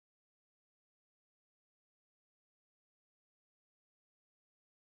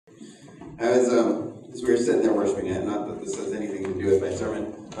I was, as we were sitting there worshiping it, not that this has anything to do with my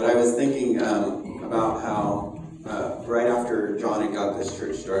sermon, but I was thinking about how right after John had got this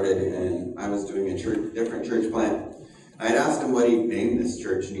church started and I was doing a different church plant, I had asked him what he named this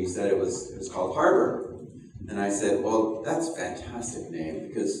church, and he said it was called Harbor. And I said, well, that's a fantastic name,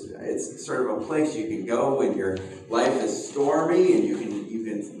 because it's sort of a place you can go when your life is stormy, and you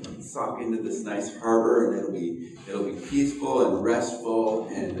can sock into this nice harbor, and it'll be peaceful and restful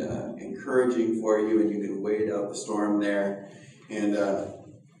and encouraging for you, and you can wait out the storm there. And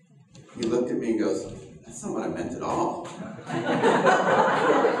he looked at me and goes, that's not what I meant at all.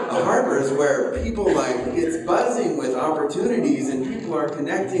 A harbor is where people, it's buzzing with opportunities, and people are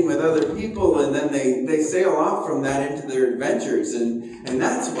connecting with other people, and then they sail off from that into their adventures, and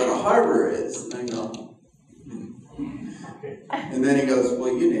that's what a harbor is. And I go, And then he goes,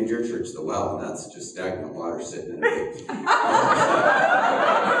 well, you named your church The Well, and that's just stagnant water sitting in a big...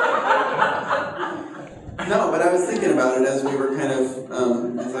 No, but I was thinking about it as we were kind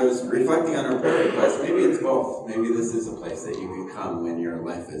of, as I was reflecting on our prayer request. Maybe it's both. Maybe this is a place that you can come when your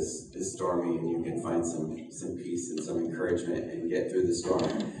life is stormy, and you can find some peace and some encouragement and get through the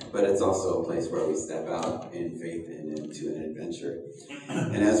storm. But it's also a place where we step out in faith and into an adventure.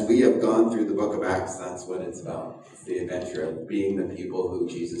 And as we have gone through the book of Acts, that's what it's about. It's the adventure of being the people who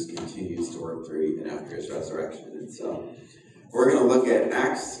Jesus continues to work through even after his resurrection. And so we're going to look at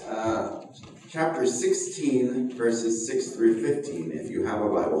Acts chapter 16, verses 6 through 15, if you have a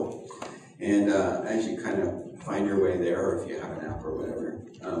Bible. And as you kind of find your way there, or if you have an app or whatever,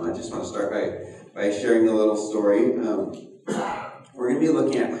 I just want to start by sharing a little story. We're going to be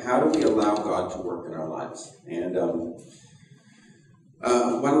looking at how do we allow God to work in our lives. And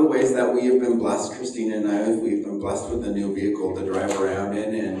one of the ways that we have been blessed, Christina and I, we've been blessed with a new vehicle to drive around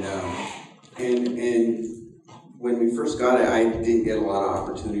in, and when we first got it, I didn't get a lot of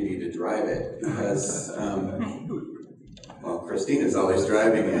opportunity to drive it because, well, Christina's always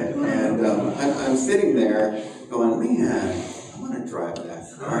driving it, and I'm sitting there going, man, I want to drive that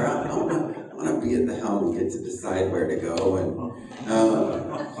car. I want to be at the helm and get to decide where to go,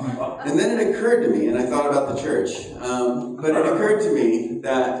 and then it occurred to me, and I thought about the church, but it occurred to me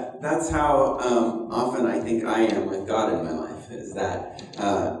that that's how often I think I am with God in my life, is that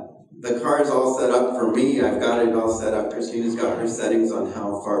the car's all set up for me. I've got it all set up. Christina's got her settings on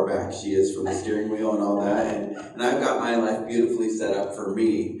how far back she is from the steering wheel and all that. And I've got my life beautifully set up for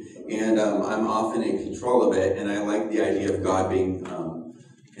me. And I'm often in control of it. And I like the idea of God being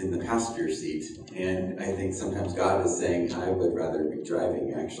in the passenger seat. And I think sometimes God is saying, I would rather be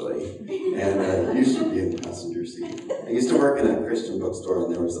driving, actually. And you should be in the passenger seat. I used to work in a Christian bookstore,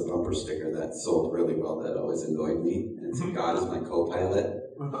 and there was a bumper sticker that sold really well that always annoyed me. And it said, God is my co-pilot.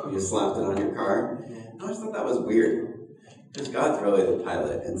 You slapped it on your car. I always thought that was weird, because God's really the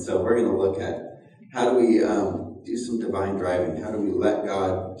pilot. And so we're going to look at how do we do some divine driving? How do we let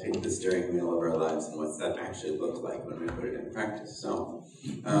God take the steering wheel of our lives, and what's that actually look like when we put it in practice? So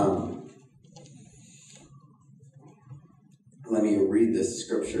let me read this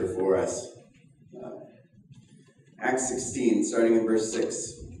scripture for us. Acts 16, starting in verse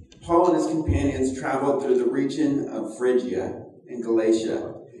 6. Paul and his companions traveled through the region of Phrygia and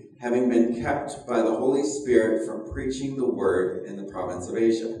Galatia, having been kept by the Holy Spirit from preaching the word in the province of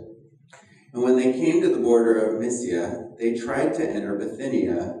Asia. And when they came to the border of Mysia, they tried to enter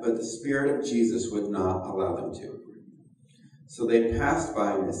Bithynia, but the Spirit of Jesus would not allow them to. So they passed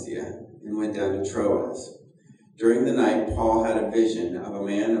by Mysia and went down to Troas. During the night, Paul had a vision of a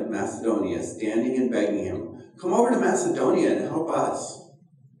man of Macedonia standing and begging him, "Come over to Macedonia and help us."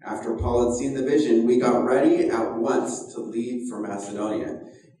 After Paul had seen the vision, we got ready at once to leave for Macedonia,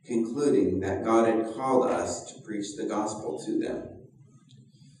 concluding that God had called us to preach the gospel to them.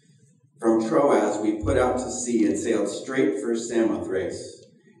 From Troas, we put out to sea and sailed straight for Samothrace,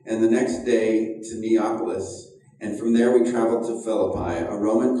 and the next day to Neapolis, and from there we traveled to Philippi, a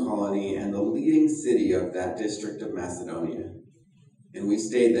Roman colony and the leading city of that district of Macedonia. And we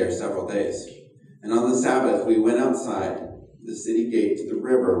stayed there several days. And on the Sabbath, we went outside the city gate to the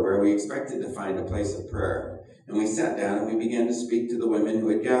river, where we expected to find a place of prayer. And we sat down and we began to speak to the women who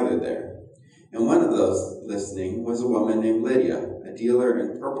had gathered there. And one of those listening was a woman named Lydia, a dealer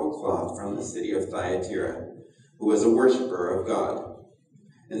in purple cloth from the city of Thyatira, who was a worshiper of God.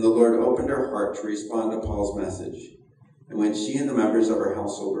 And the Lord opened her heart to respond to Paul's message. And when she and the members of her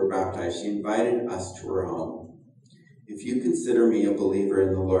household were baptized, she invited us to her home. "If you consider me a believer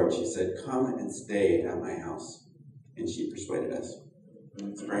in the Lord," she said, "come and stay at my house." And she persuaded us.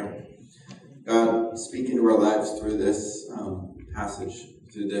 Let's pray. God, speak into our lives through this passage,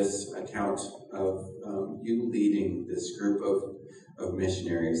 through this account of you leading this group of of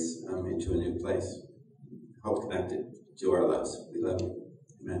missionaries into a new place. Hope connected to our lives. We love you.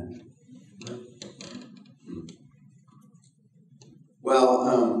 Amen. Well,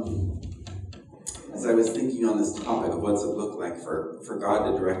 as I was thinking on this topic of what's it look like for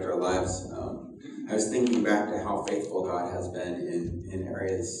God to direct our lives, I was thinking back to how faithful God has been in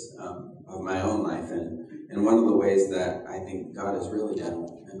areas of my own life. And one of the ways that I think God has really done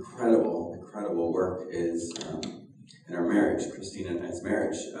incredible work is in our marriage, Christina and I's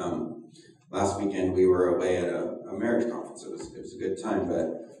marriage. Last weekend we were away at a marriage conference. It was a good time,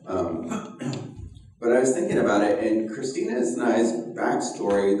 but I was thinking about it, and Christina's and I's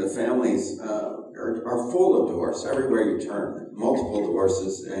backstory, the families are full of divorce everywhere you turn. Multiple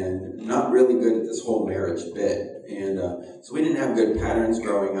divorces, and not really good at this whole marriage bit. And so we didn't have good patterns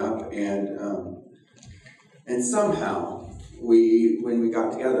growing up, and somehow when we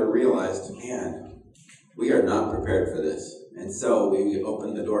got together, realized, man, we are not prepared for this. And so we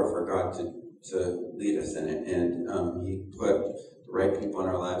opened the door for God to lead us in it, and He put the right people in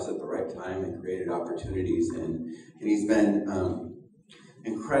our lives at the right time and created opportunities, and He's been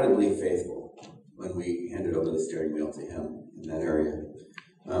incredibly faithful when we handed over the steering wheel to Him in that area.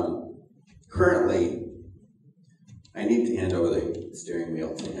 Currently, I need to hand over the steering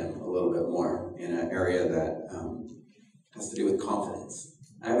wheel to Him a little bit more in an area that has to do with confidence.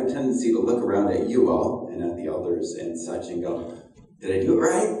 I have a tendency to look around at you all and at the elders and such and go, did I do it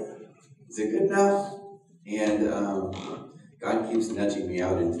right? Is it good enough? And God keeps nudging me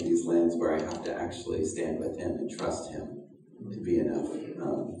out into these lands where I have to actually stand with Him and trust Him to be enough.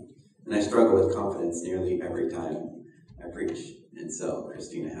 And I struggle with confidence nearly every time I preach. And so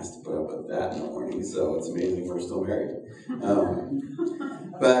Christina has to put up with that in the morning, so it's amazing we're still married.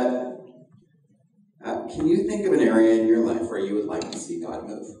 But can you think of an area in your life where you would like to see God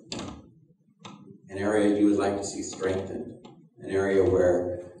move? An area you would like to see strengthened? An area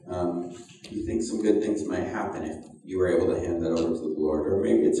where you think some good things might happen if you were able to hand that over to the Lord? Or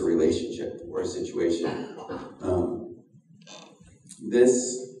maybe it's a relationship or a situation.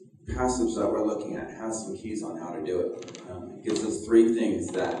 This passage that we're looking at has some keys on how to do it. It gives us three things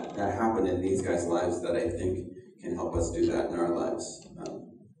that happen in these guys' lives that I think can help us do that in our lives.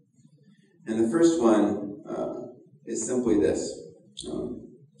 And the first one is simply this.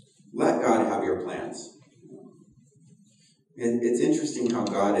 Let God have your plans. It's interesting how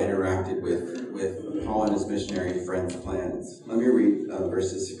God interacted with Paul and his missionary friends' plans. Let me read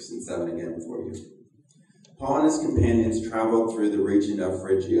verses 6 and 7 again for you. Paul and his companions traveled through the region of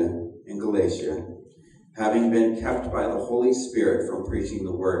Phrygia and Galatia, having been kept by the Holy Spirit from preaching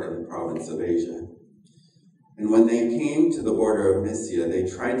the word in the province of Asia. And when they came to the border of Mysia, they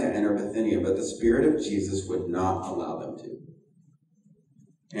tried to enter Bithynia, but the Spirit of Jesus would not allow them to.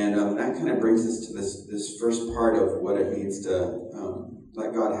 And that kind of brings us to this first part of what it means to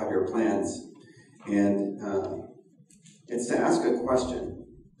let God have your plans. And it's to ask a question,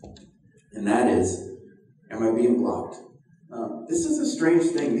 and that is, am I being blocked? This is a strange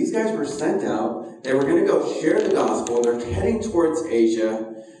thing. These guys were sent out. They were going to go share the gospel. They're heading towards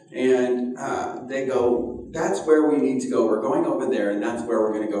Asia, and they go, that's where we need to go. We're going over there, and that's where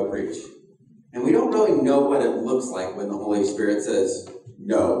we're going to go preach. And we don't really know what it looks like when the Holy Spirit says,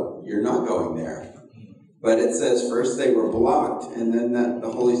 no, you're not going there. But it says first they were blocked, and then that the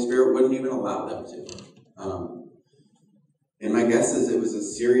Holy Spirit wouldn't even allow them to. And my guess is it was a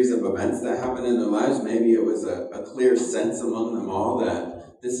series of events that happened in their lives. Maybe it was a clear sense among them all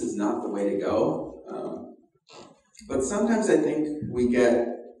that this is not the way to go. But sometimes I think we get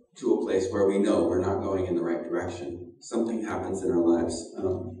to a place where we know we're not going in the right direction. Something happens in our lives.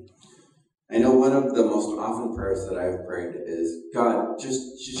 I know one of the most often prayers that I've prayed is, God,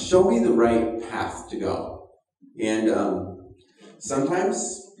 just show me the right path to go. And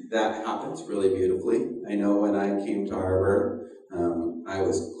sometimes that happens really beautifully. I know when I came to Harbor, I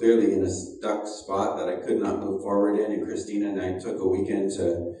was clearly in a stuck spot that I could not move forward in, and Christina and I took a weekend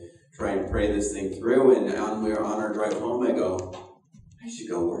to try and pray this thing through, and we were on our drive home, I go, I should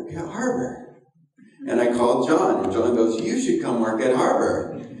go work at Harbor. And I called John, and John goes, you should come work at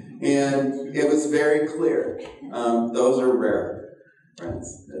Harbor. And it was very clear. Those are rare,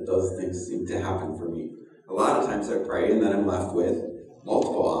 friends, that those things seem to happen for me. A lot of times I pray, and then I'm left with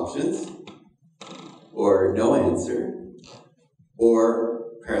multiple options, or no answer, or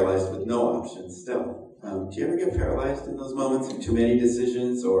paralyzed with no options still. Do you ever get paralyzed in those moments of too many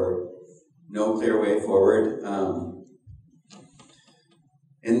decisions or no clear way forward?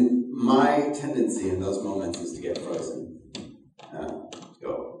 And my tendency in those moments is to get frozen.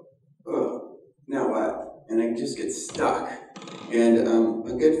 Go, oh, now what? And I just get stuck. And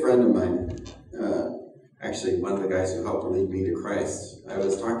a good friend of mine actually one of the guys who helped lead me to Christ. I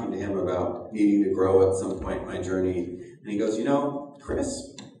was talking to him about needing to grow at some point in my journey, and he goes,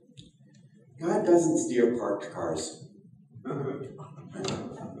 Chris, God doesn't steer parked cars.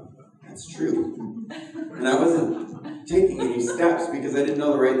 That's true. And I wasn't taking any steps because I didn't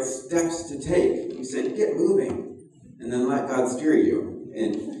know the right steps to take. He said, get moving, and then let God steer you.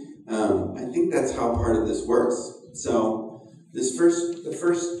 And I think that's how part of this works. So the first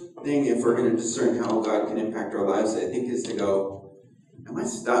thing, if we're going to discern how God can impact our lives, I think is to go, am I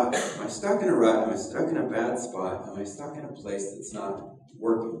stuck? Am I stuck in a rut? Am I stuck in a bad spot? Am I stuck in a place that's not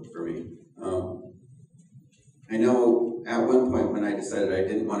working for me? I know at one point when I decided I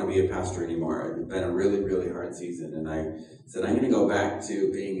didn't want to be a pastor anymore, it had been a really, really hard season, and I said, I'm going to go back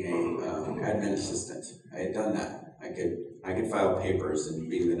to being a admin assistant. I had done that. I could file papers and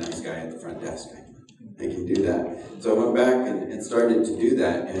be the nice guy at the front desk. I can do that. So I went back and started to do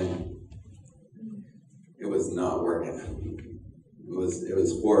that, and it was not working. It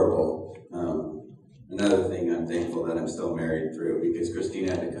was horrible. Another thing I'm thankful that I'm still married through, because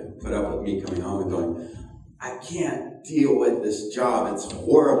Christina had to put up with me coming home and going, I can't deal with this job. It's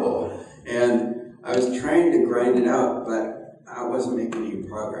horrible. And I was trying to grind it out, but I wasn't making any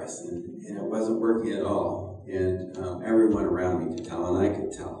progress, and it wasn't working at all. And everyone around me could tell, and I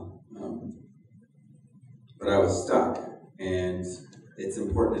could tell. But I was stuck, and it's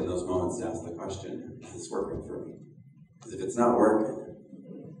important in those moments to ask the question, is this working for me? Because if it's not working,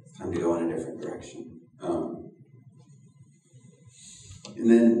 it's time to go in a different direction. And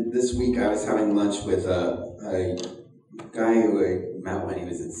then this week I was having lunch with a guy who I met when he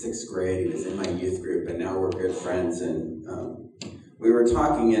was in 6th grade. He was in my youth group, and now we're good friends. And we were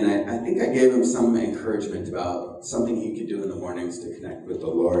talking, and I think I gave him some encouragement about something he could do in the mornings to connect with the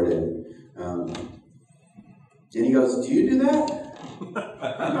Lord. And he goes, do you do that?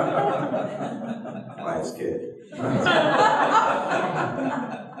 Wise kid. And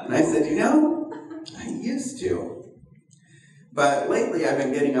I said, I used to. But lately I've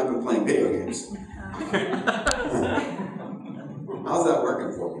been getting up and playing video games. How's that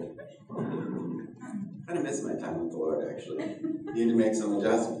working for me? I kind of miss my time with the Lord, actually. Need to make some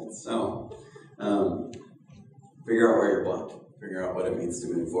adjustments. So, figure out where you're blocked. Figure out what it means to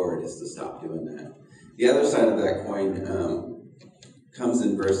move forward is to stop doing that. The other side of that coin comes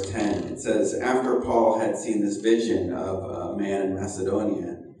in verse 10. It says, after Paul had seen this vision of a man in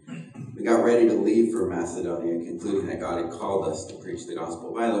Macedonia, we got ready to leave for Macedonia, concluding that God had called us to preach the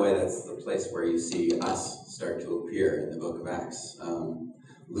gospel. By the way, that's the place where you see us start to appear in the book of Acts.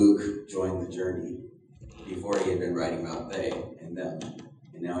 Luke joined the journey. Before he had been writing about they and them.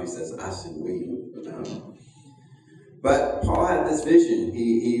 And now he says us and we. But Paul had this vision.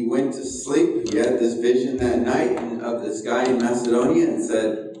 He went to sleep. He had this vision that night of this guy in Macedonia and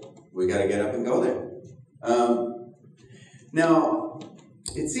said, we got to get up and go there. Now,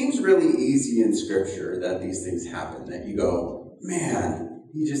 it seems really easy in Scripture that these things happen, that you go, man,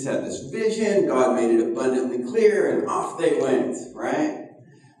 he just had this vision, God made it abundantly clear, and off they went, right?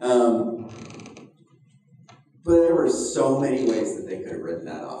 But there were so many ways that they could have written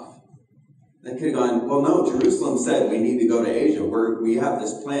that off. They could have gone, well, no, Jerusalem said we need to go to Asia. We have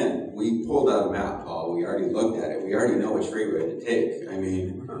this plan. We pulled out a map, Paul. We already looked at it. We already know which freeway to take. I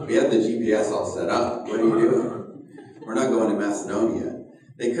mean, we had the GPS all set up. What are you doing? We're not going to Macedonia.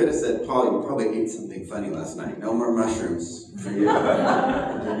 They could have said, Paul, you probably ate something funny last night. No more mushrooms for you.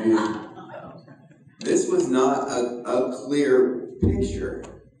 I mean, this was not a clear picture.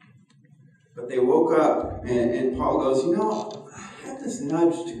 But they woke up, and Paul goes, I had this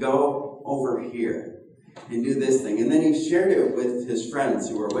nudge to go over here and do this thing. And then he shared it with his friends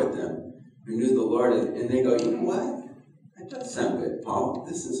who were with him, who knew the Lord. And they go, you know what? That does sound good, Paul.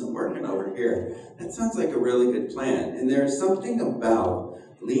 This isn't working over here. That sounds like a really good plan. And there's something about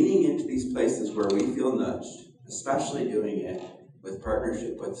leaning into these places where we feel nudged, especially doing it with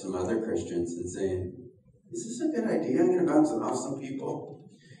partnership with some other Christians and saying, is this a good idea? I'm going to bounce it off some people.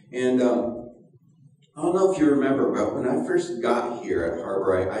 And I don't know if you remember, but when I first got here at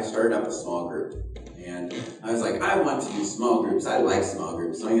Harbor, I started up a small group. And I was like, I want to do small groups. I like small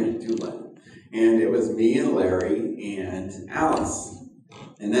groups, so I'm going to do one. And it was me and Larry and Alice.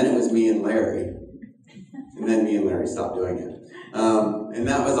 And then it was me and Larry. And then me and Larry stopped doing it. And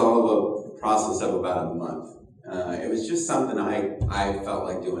that was all of a process of about a month. It was just something I felt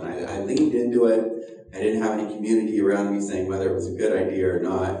like doing. I leaned into it. I didn't have any community around me saying whether it was a good idea or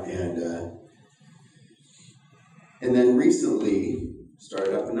not. And then recently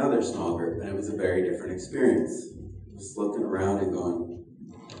started up another small group, and it was a very different experience. Just looking around and going,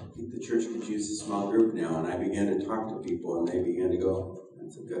 I think the church could use a small group now. And I began to talk to people, and they began to go,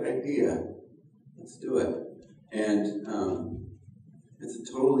 that's a good idea. Let's do it. And it's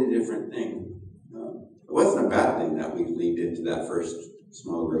a totally different thing. It wasn't a bad thing that we leaned into that first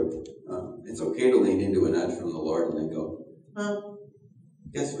small group. It's okay to lean into a nudge from the Lord and then go,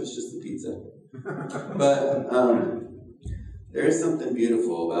 guess it was just the pizza. But there is something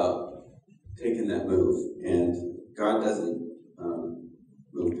beautiful about taking that move. And God doesn't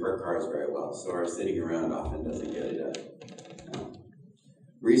move parked cars very well, so our sitting around often doesn't get it done.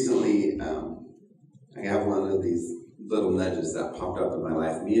 Recently, I have one of these little nudges that popped up in my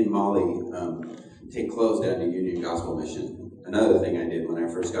life. Me and Molly take clothes down to Union Gospel Mission. Another thing I did when I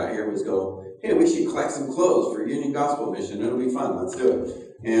first got here was go, hey, we should collect some clothes for Union Gospel Mission. It'll be fun. Let's do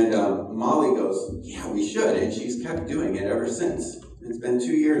it. And Molly goes, yeah, we should. And she's kept doing it ever since. It's been 2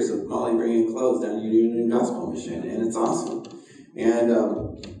 years of Molly bringing clothes down to Union Gospel Mission, and it's awesome. And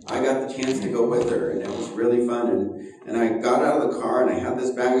I got the chance to go with her, and it was really fun. And I got out of the car, and I had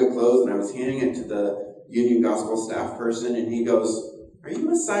this bag of clothes, and I was handing it to the Union Gospel staff person, and he goes, are you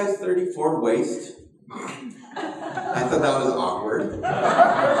a size 34 waist? I thought that was awkward. I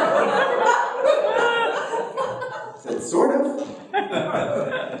said, sort of.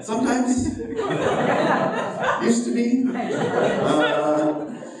 Sometimes. Used to be.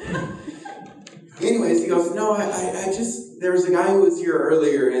 Anyways, he goes, no, I just, there was a guy who was here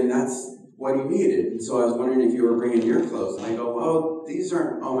earlier, and that's what he needed. And so I was wondering if you were bringing your clothes. And I go, well, these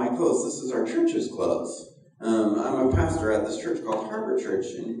aren't all my clothes. This is our church's clothes. I'm a pastor at this church called Harbor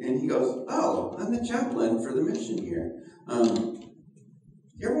Church. And he goes, oh, I'm the chaplain for the mission here.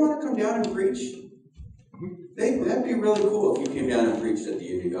 You ever want to come down and preach? That'd be really cool if you came down and preached at the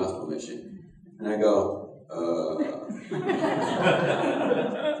Union Gospel Mission. And I go, I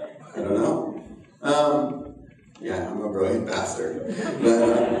don't know. Yeah, I'm a brilliant pastor.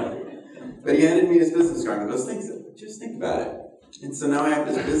 But he handed me his business card and goes, just think about it. And so now I have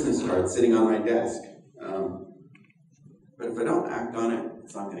this business card sitting on my desk. But if I don't act on it,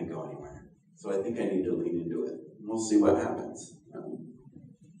 it's not going to go anywhere. So I think I need to lean into it. And we'll see what happens.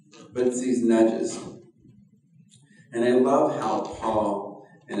 But it's these nudges. And I love how Paul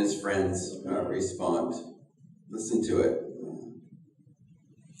and his friends respond. Listen to it.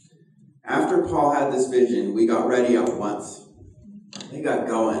 After Paul had this vision, we got ready at once. They got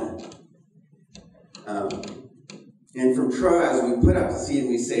going. And from Troas, we put out to sea and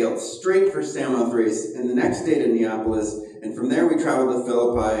we sailed straight for Samothrace, and the next day to Neapolis. And from there we traveled to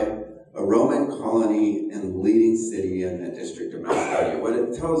Philippi, a Roman colony and leading city in the district of Macedonia. What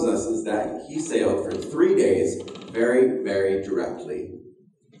it tells us is that he sailed for 3 days very, very directly.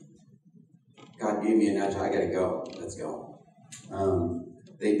 God gave me a nudge. I got to go. Let's go.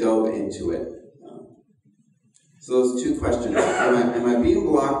 They dove into it. So those two questions. Am I being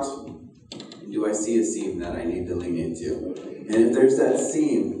blocked? Do I see a seam that I need to lean into? And if there's that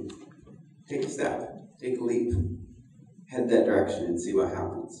seam, take a step. Take a leap. Head that direction and see what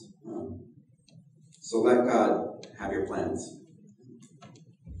happens. So let God have your plans.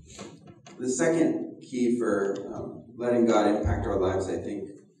 The second key for letting God impact our lives, I think,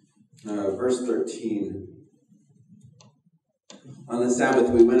 verse 13. On the Sabbath,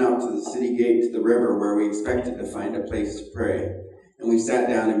 we went out to the city gate to the river where we expected to find a place to pray. And we sat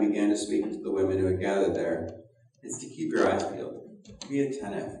down and began to speak to the women who had gathered there. It's to keep your eyes peeled. Be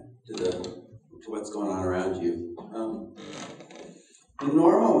attentive to what's going on around you. The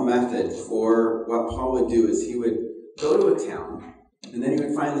normal method for what Paul would do is he would go to a town, and then he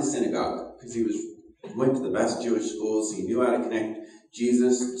would find the synagogue, because he went to the best Jewish schools. He knew how to connect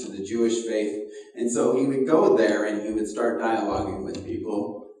Jesus to the Jewish faith. And so he would go there and he would start dialoguing with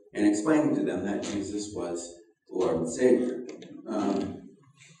people and explaining to them that Jesus was the Lord and Savior.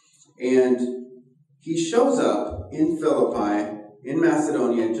 And he shows up in Philippi, in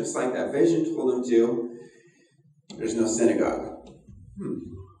Macedonia, just like that vision told him to. There's no synagogue.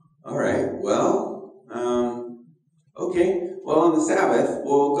 All right, well, okay. Well, on the Sabbath,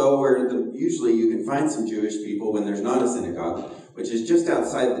 we'll go where usually you can find some Jewish people when there's not a synagogue, which is just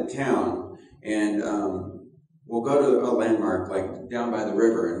outside the town. And we'll go to a landmark, like down by the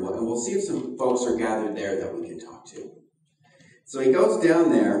river, and we'll see if some folks are gathered there that we can talk to. So he goes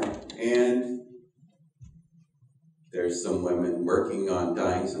down there, and there's some women working on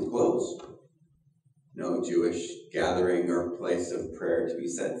dyeing some clothes. No Jewish gathering or place of prayer to be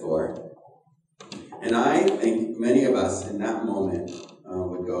set for. And I think many of us in that moment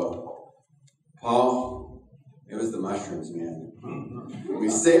would go, Paul, it was the mushrooms, man. We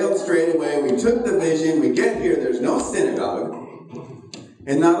sailed straight away. We took the vision. We get here. There's no synagogue.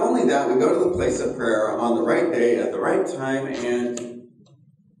 And not only that, we go to the place of prayer on the right day at the right time, and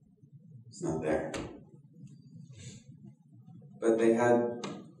it's not there. But they had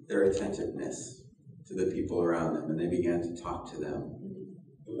their attentiveness. to the people around them, and they began to talk to them.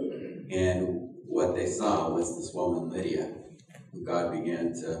 And what they saw was this woman, Lydia, who God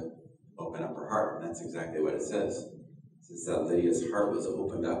began to open up her heart, and that's exactly what it says. It says that Lydia's heart was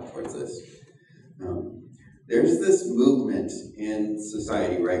opened up towards this. There's this movement in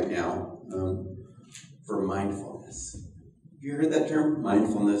society right now for mindfulness. Have you heard that term,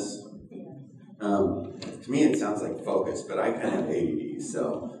 mindfulness? To me, it sounds like focus, but I kind of have ADD,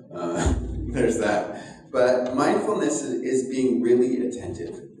 so there's that. But mindfulness is being really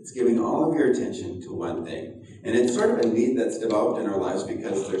attentive. It's giving all of your attention to one thing. And it's sort of a need that's developed in our lives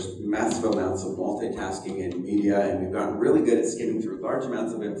because there's massive amounts of multitasking in media, and we've gotten really good at skimming through large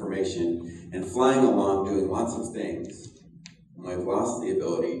amounts of information and flying along doing lots of things. And we've lost the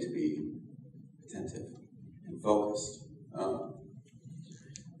ability to be attentive and focused.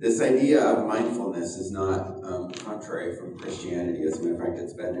 This idea of mindfulness is not contrary from Christianity. As a matter of fact,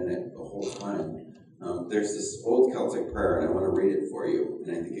 it's been in it the whole time. There's this old Celtic prayer, and I want to read it for you,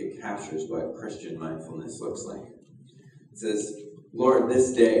 and I think it captures what Christian mindfulness looks like. It says, Lord,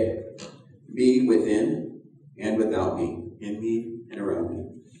 this day, be within and without me, in me and around me.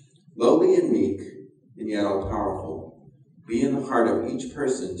 Lowly and meek, and yet all-powerful. Be in the heart of each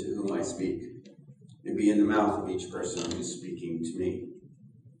person to whom I speak, and be in the mouth of each person who's speaking to me.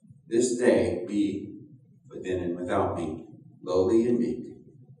 This day, be within and without me, lowly and meek,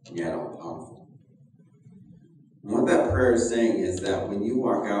 and yet all-powerful. And what that prayer is saying is that when you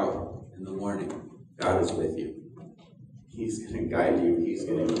walk out in the morning, God is with you. He's going to guide you. He's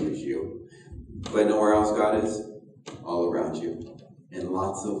going to use you. But know where else God is? All around you. In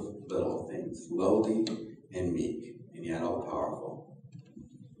lots of little things. Lowly and meek, and yet all powerful.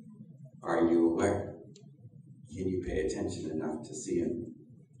 Are you aware? Can you pay attention enough to see Him?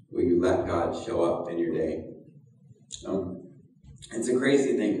 Will you let God show up in your day? It's a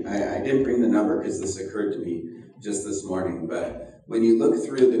crazy thing. I didn't bring the number because this occurred to me just this morning, but when you look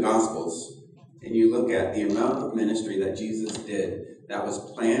through the Gospels and you look at the amount of ministry that Jesus did that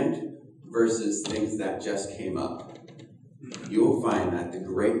was planned versus things that just came up, you will find that the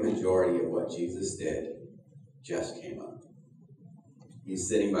great majority of what Jesus did just came up. He's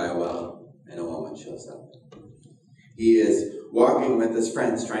sitting by a well and a woman shows up. He is walking with his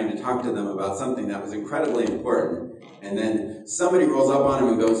friends trying to talk to them about something that was incredibly important, and then somebody rolls up on him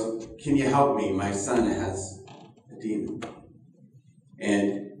and goes, "Can you help me? My son has demon."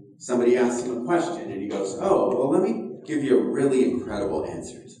 And somebody asks him a question, and he goes, "Oh, well, let me give you a really incredible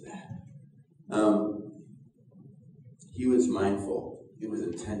answer to that." He was mindful. He was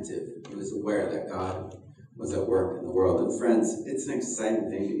attentive. He was aware that God was at work in the world. And friends, it's an exciting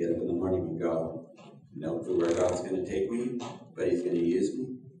thing to get up in the morning and go, know for where God's going to take me, but He's going to use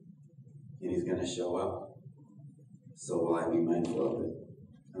me, and He's going to show up. So will I be mindful of it?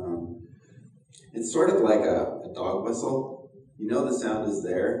 It's sort of like a dog whistle. You know the sound is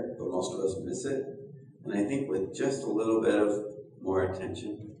there, but most of us miss it. And I think with just a little bit of more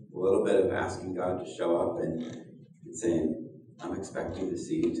attention, a little bit of asking God to show up and saying, "I'm expecting to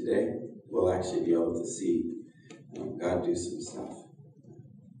see you today," we'll actually be able to see God do some stuff.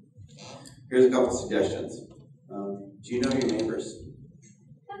 Here's a couple suggestions. Do you know your neighbors?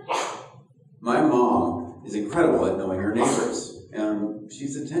 My mom is incredible at knowing her neighbors.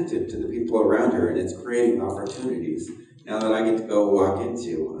 She's attentive to the people around her, and it's creating opportunities now that I get to go walk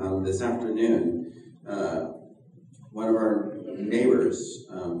into. This afternoon, one of our neighbors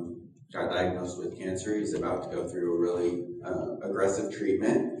got diagnosed with cancer. He's about to go through a really aggressive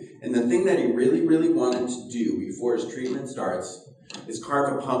treatment. And the thing that he really, really wanted to do before his treatment starts is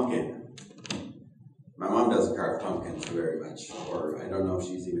carve a pumpkin. My mom doesn't carve pumpkins very much, or I don't know if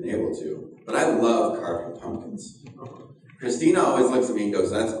she's even able to. But I love carving pumpkins. Christina always looks at me and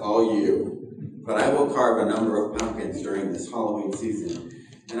goes, "That's all you." But I will carve a number of pumpkins during this Halloween season.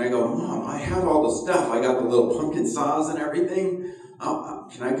 And I go, "Mom, I have all the stuff. I got the little pumpkin saws and everything.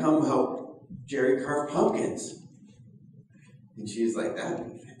 Can I come help Jerry carve pumpkins?" And she's like, "That'd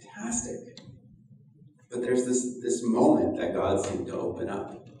be fantastic." But there's this moment that God seemed to open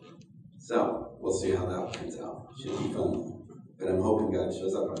up. So we'll see how that turns out. Should be fun. But I'm hoping God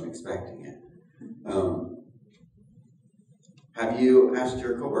shows up. I'm expecting it. Have you asked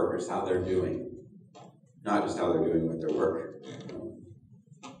your coworkers how they're doing? Not just how they're doing with their work.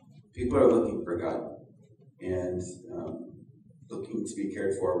 People are looking for God and looking to be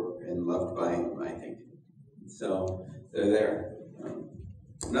cared for and loved by Him, I think. So they're there.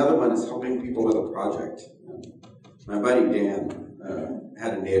 Another one is helping people with a project. My buddy Dan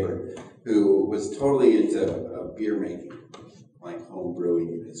had a neighbor who was totally into beer making, like home brewing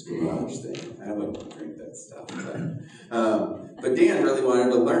in his garage thing. I wouldn't drink that stuff. But Dan really wanted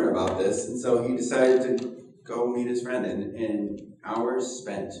to learn about this. this, and so he decided to go meet his friend, and hours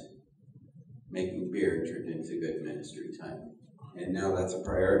spent making beer turned into good ministry time. And now that's a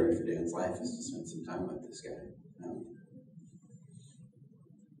priority for Dan's life, is to spend some time with this guy.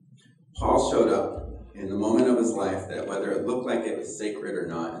 Paul showed up in the moment of his life that, whether it looked like it was sacred or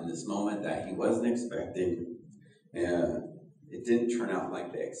not, in this moment that he wasn't expecting, it didn't turn out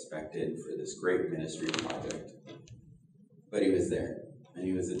like they expected for this great ministry project. But he was there, and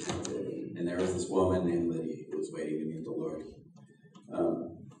he was attentive. And there was this woman named Lydia who was waiting to meet the Lord.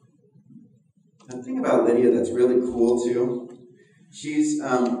 The thing about Lydia that's really cool too, she's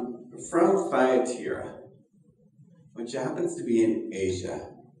from Thyatira, which happens to be in Asia,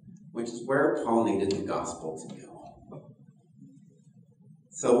 which is where Paul needed the gospel to go.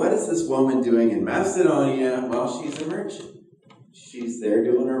 So what is this woman doing in Macedonia? Well, she's a merchant. She's there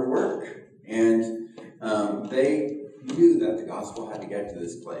doing her work. And they knew that the gospel had to get to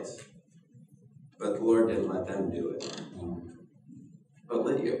this place. But the Lord didn't let them do it. But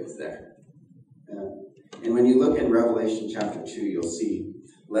Lydia was there. And when you look in Revelation chapter 2, you'll see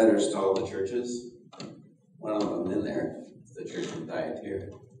letters to all the churches. One of them in there is the church in Thyatira.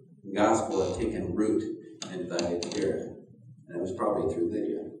 The gospel had taken root in Thyatira. And it was probably through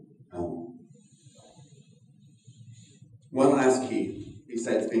Lydia. One last key,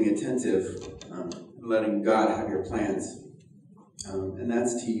 besides being attentive, and letting God have your plans, and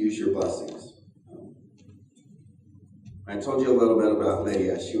that's to use your blessings. I told you a little bit about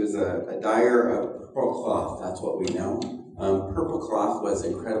Lydia. She was a dyer of purple cloth. That's what we know. Purple cloth was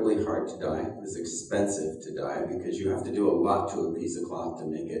incredibly hard to dye. It was expensive to dye because you have to do a lot to a piece of cloth to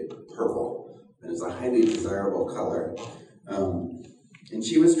make it purple. It was a highly desirable color. And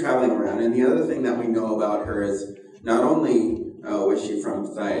she was traveling around. And the other thing that we know about her is not only was she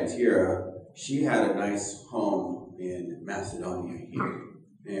from Thyatira, she had a nice home in Macedonia here.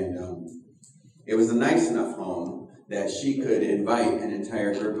 And it was a nice enough home that she could invite an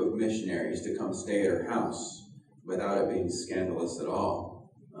entire group of missionaries to come stay at her house without it being scandalous at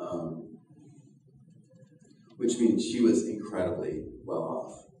all. Which means she was incredibly well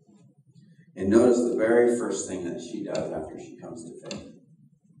off. And notice the very first thing that she does after she comes to faith.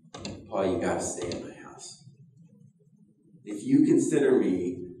 Paul, you got to stay in my house. If you consider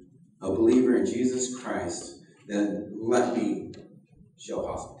me a believer in Jesus Christ, then let me show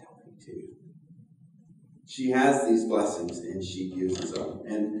hospitality to you. She has these blessings and she uses them.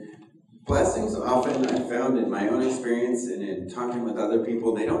 And blessings often, I've found in my own experience and in talking with other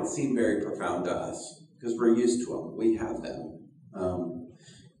people, they don't seem very profound to us because we're used to them. We have them.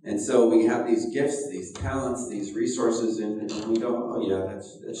 And so we have these gifts, these talents, these resources, and we go, oh yeah,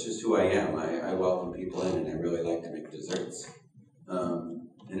 that's just who I am. I welcome people in and I really like to make desserts.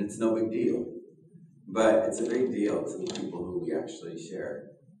 And it's no big deal. But it's a big deal to the people who we actually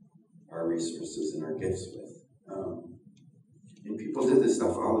share our resources and our gifts with. And people do this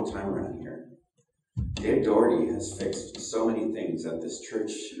stuff all the time around here. Dave Doherty has fixed so many things at this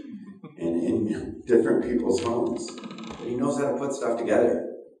church and in different people's homes. But he knows how to put stuff together.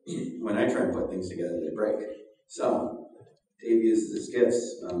 When I try and put things together, they break. So, Dave uses his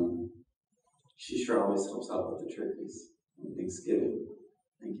gifts. She sure always helps out with the turkeys on Thanksgiving.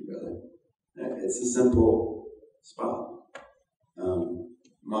 Thank you, brother. It's a simple spot.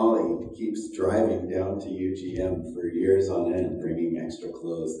 Molly keeps driving down to UGM for years on end, bringing extra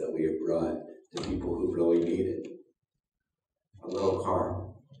clothes that we have brought to people who really need it. A little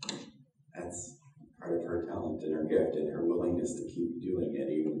car. That's part of her talent and her gift and her willingness to keep doing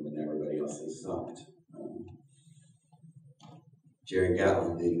it even when everybody else has stopped. Jerry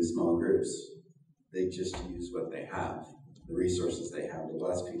Gatlin leading small groups. They just use what they have, the resources they have to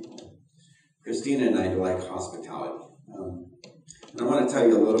bless people. Christina and I like hospitality. And I want to tell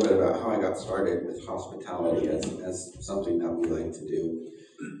you a little bit about how I got started with hospitality as something that we like to do.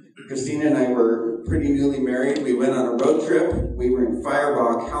 Christina and I were pretty newly married. We went on a road trip. We were in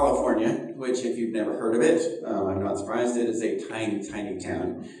Firebaugh, California, which, if you've never heard of it, I'm not surprised. It is a tiny, tiny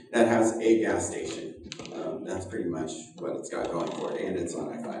town that has a gas station. That's pretty much what it's got going for it, and it's on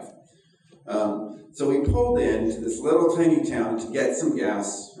I-5. So we pulled into this little tiny town to get some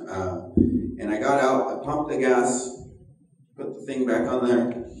gas, and I got out, I pumped the gas, put the thing back on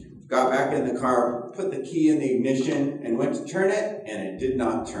there, got back in the car, put the key in the ignition, and went to turn it, and it did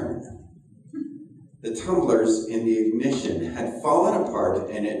not turn. The tumblers in the ignition had fallen apart,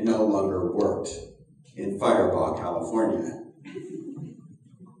 and it no longer worked in Firebaugh, California.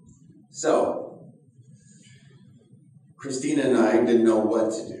 So, Christina and I didn't know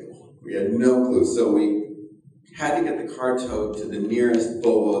what to do. We had no clue, so we had to get the car towed to the nearest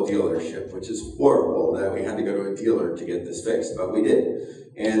Volvo dealership, which is horrible that we had to go to a dealer to get this fixed, but we did.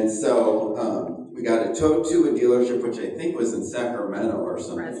 And so we got it towed to a dealership, which I think was in Sacramento or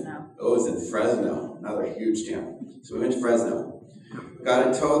something. Fresno. Oh, it was in Fresno, another huge town. So we went to Fresno, got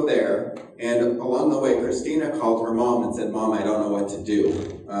it towed there, and along the way, Christina called her mom and said, "Mom, I don't know what to do.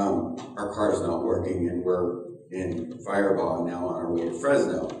 Our car's not working, and we're in Firebaugh now on our way to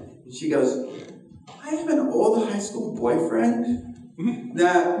Fresno." And she goes, "I have an old high school boyfriend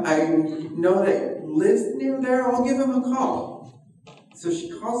that I know that lives near there. I'll give him a call." So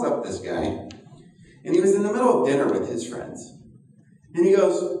she calls up this guy, and he was in the middle of dinner with his friends. And he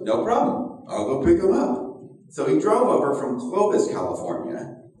goes, "No problem, I'll go pick him up." So he drove over from Clovis,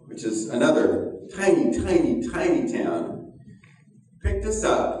 California, which is another tiny, tiny, tiny town, picked us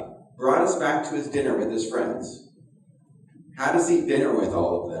up, brought us back to his dinner with his friends, had us eat dinner with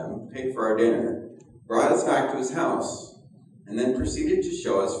all of them, paid for our dinner, brought us back to his house, and then proceeded to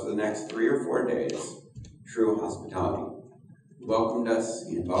show us for the next 3 or 4 days true hospitality. He welcomed us,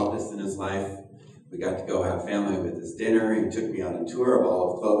 he involved us in his life. We got to go have family with his dinner. He took me on a tour of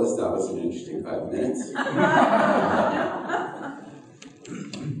all of Clovis. That was an interesting 5 minutes.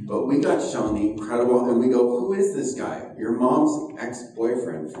 But we got shown the incredible, and we go, "Who is this guy?" "Your mom's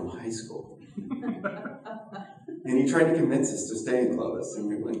ex-boyfriend from high school." And he tried to convince us to stay in Clovis, and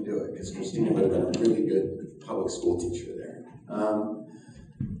we wouldn't do it, because Christina would have been a really good public school teacher there.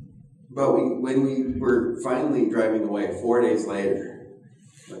 But when we were finally driving away 4 days later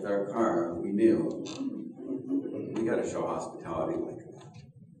with our car, we knew we got to show hospitality like that.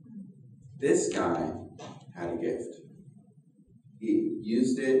 This guy had a gift. He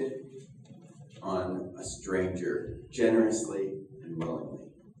used it on a stranger generously and willingly.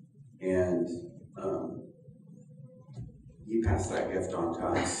 And he passed that gift on to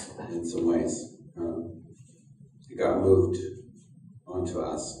us in some ways. It got moved onto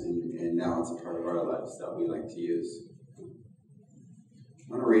us, and now it's a part of our lives that we like to use. I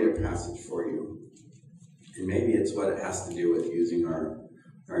want to read a passage for you, and maybe it's what it has to do with using our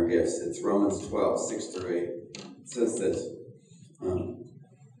gifts. It's Romans 12, 6-8. It says this,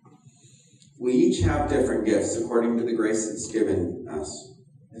 "We each have different gifts according to the grace that's given us.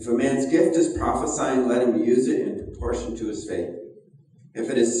 If a man's gift is prophesying, let him use it in proportion to his faith. If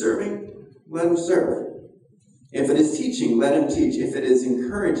it is serving, let him serve. If it is teaching, let him teach. If it is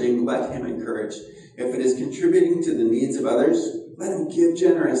encouraging, let him encourage. If it is contributing to the needs of others, let him give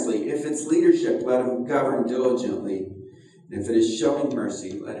generously. If it's leadership, let him govern diligently. And if it is showing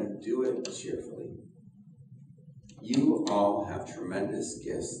mercy, let him do it cheerfully." You all have tremendous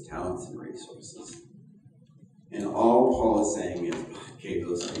gifts, talents, and resources. And all Paul is saying is, "God gave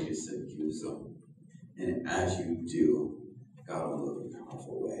those to you, so use them. And as you do, God will move in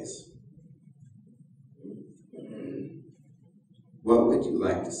powerful ways." What would you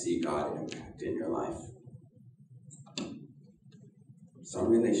like to see God impact in your life? Some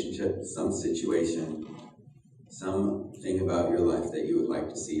relationship, some situation, something about your life that you would like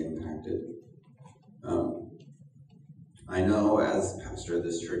to see impacted. I know as pastor of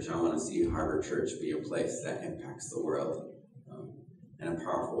this church, I want to see Harbor Church be a place that impacts the world in a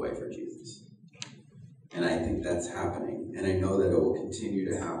powerful way for Jesus. And I think that's happening. And I know that it will continue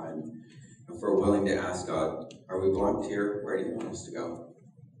to happen. If we're willing to ask God, "Are we blocked here? Where do you want us to go?"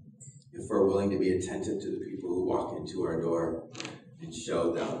 If we're willing to be attentive to the people who walk into our door and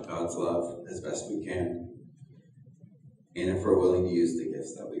show them God's love as best we can. And if we're willing to use the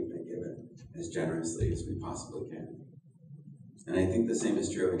gifts that we've been given as generously as we possibly can. And I think the same is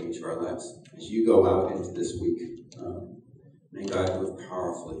true in each of our lives. As you go out into this week, may God move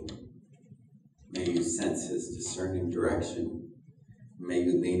powerfully. May you sense his discerning direction. May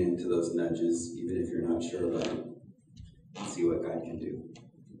you lean into those nudges, even if you're not sure about it, and see what God can do.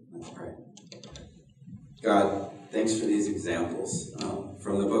 Let's pray. God, thanks for these examples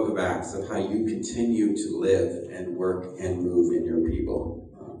from the book of Acts of how you continue to live and work and move in your people.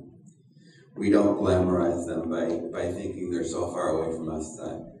 We don't glamorize them by thinking they're so far away from us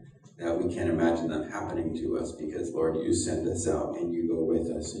that we can't imagine them happening to us, because, Lord, you send us out and you go with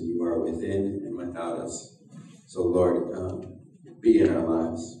us and you are within and without us. So, Lord, be in our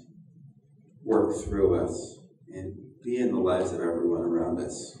lives, work through us, and be in the lives of everyone around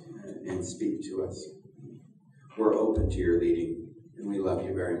us and speak to us. We're open to your leading, and we love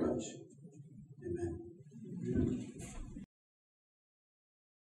you very much.